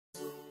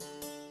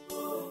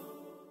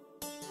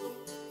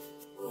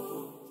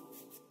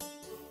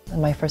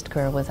My first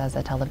career was as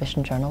a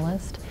television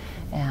journalist,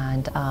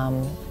 and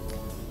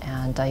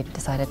I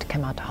decided to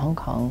come out to Hong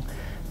Kong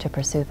to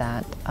pursue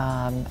that.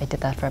 I did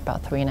that for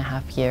about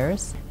 3.5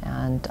 years,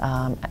 and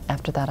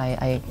after that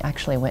I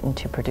actually went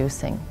into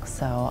producing.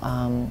 So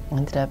I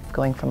ended up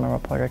going from a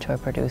reporter to a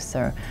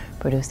producer,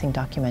 producing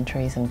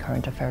documentaries and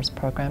current affairs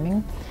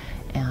programming.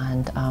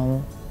 And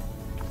I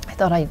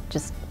thought I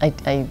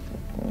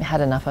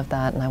had enough of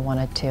that, and I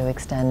wanted to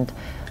extend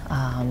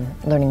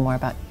learning more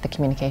about the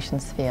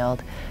communications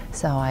field.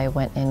 So I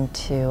went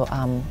into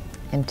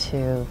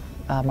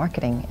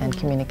marketing and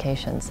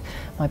communications.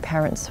 My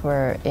parents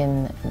were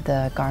in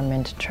the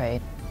garment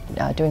trade,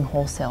 doing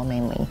wholesale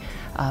mainly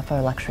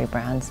for luxury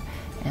brands,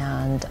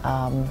 and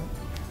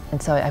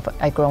so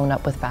I've grown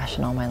up with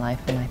fashion all my life,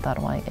 and I thought,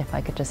 well, if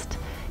I could just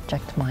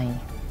inject my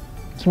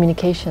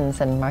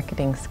communications and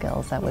marketing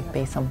skills, that would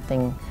be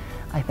something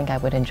I think I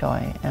would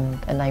enjoy,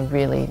 and I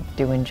really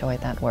do enjoy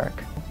that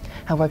work.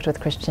 I worked with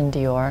Christian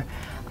Dior,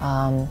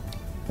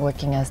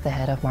 working as the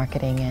head of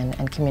marketing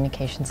and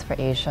communications for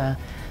Asia.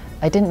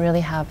 I didn't really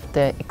have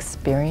the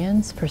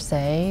experience per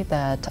se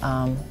that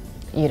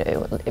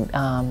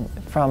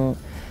from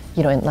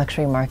in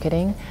luxury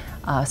marketing,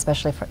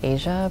 especially for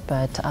Asia.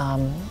 But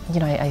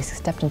I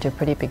stepped into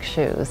pretty big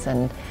shoes,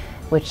 and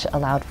which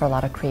allowed for a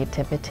lot of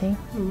creativity.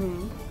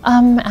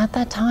 At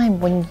that time,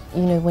 when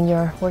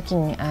you're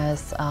working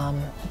as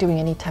doing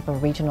any type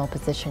of regional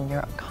position,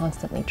 you're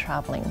constantly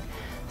traveling.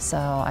 So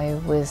I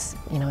was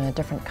in a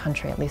different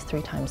country at least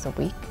 3 times a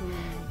week.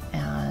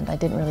 And I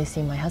didn't really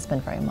see my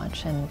husband very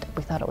much, and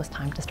we thought it was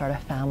time to start a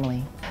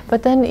family.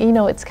 But then,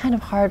 it's kind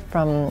of hard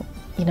from,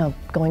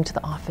 going to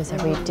the office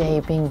every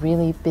day, being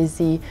really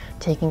busy,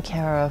 taking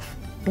care of,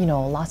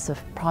 lots of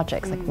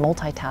projects, like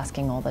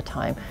multitasking all the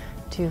time,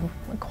 to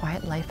a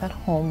quiet life at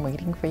home,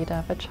 waiting for you to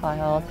have a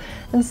child.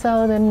 And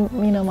so then,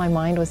 my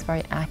mind was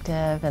very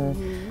active, and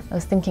I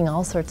was thinking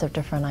all sorts of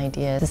different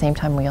ideas. At the same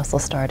time, we also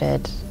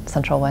started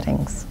Central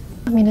Weddings.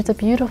 I mean, it's a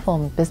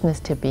beautiful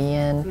business to be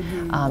in.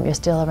 You're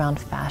still around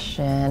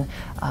fashion,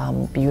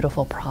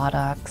 beautiful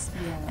products,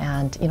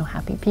 and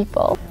happy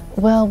people.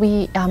 Well,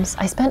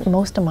 I spent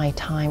most of my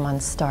time on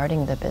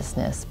starting the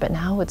business, but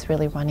now it's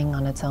really running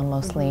on its own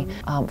mostly.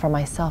 For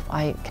myself,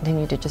 I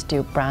continue to just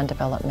do brand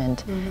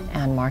development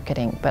and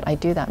marketing, but I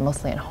do that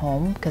mostly at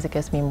home because it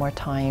gives me more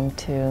time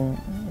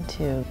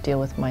to deal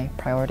with my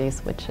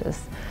priorities, which is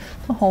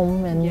the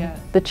home and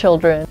the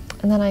children.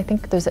 And then I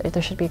think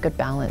there should be a good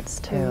balance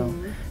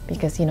too,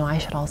 because I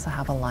should also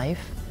have a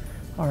life,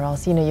 or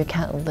else you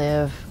can't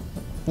live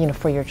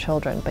for your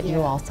children, but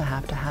you also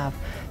have to have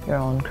your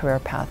own career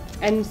path.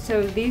 And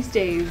so these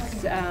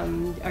days,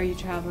 are you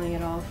traveling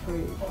at all for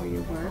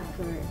your work?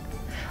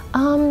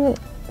 Or?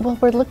 Well,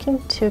 we're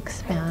looking to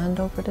expand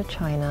over to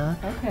China.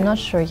 Okay. I'm not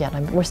sure yet.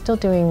 We're still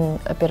doing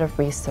a bit of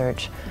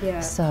research,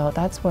 so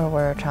that's where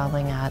we're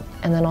traveling at.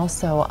 And then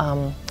also,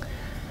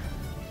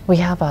 we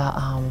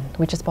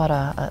just bought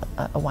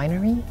a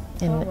winery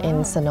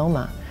in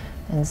Sonoma,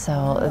 and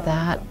so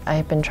that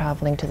I've been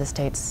traveling to the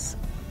States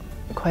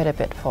quite a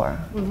bit for.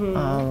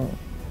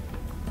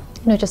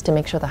 Just to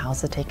make sure the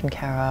house is taken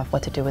care of,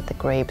 what to do with the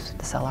grapes,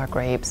 to sell our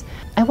grapes.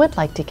 I would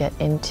like to get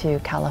into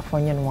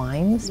Californian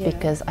wines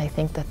because I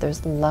think that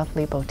there's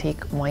lovely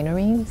boutique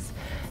wineries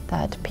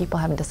that people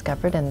haven't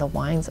discovered, and the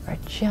wines are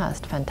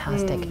just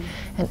fantastic.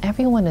 And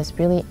everyone is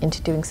really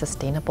into doing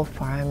sustainable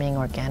farming,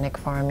 organic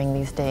farming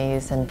these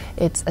days, and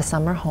it's a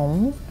summer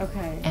home.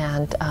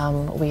 And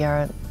we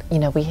are,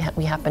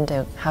 we happen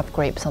to have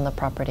grapes on the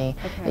property.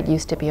 It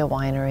used to be a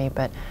winery,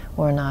 but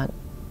we're not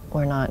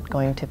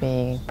going to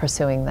be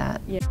pursuing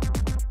that.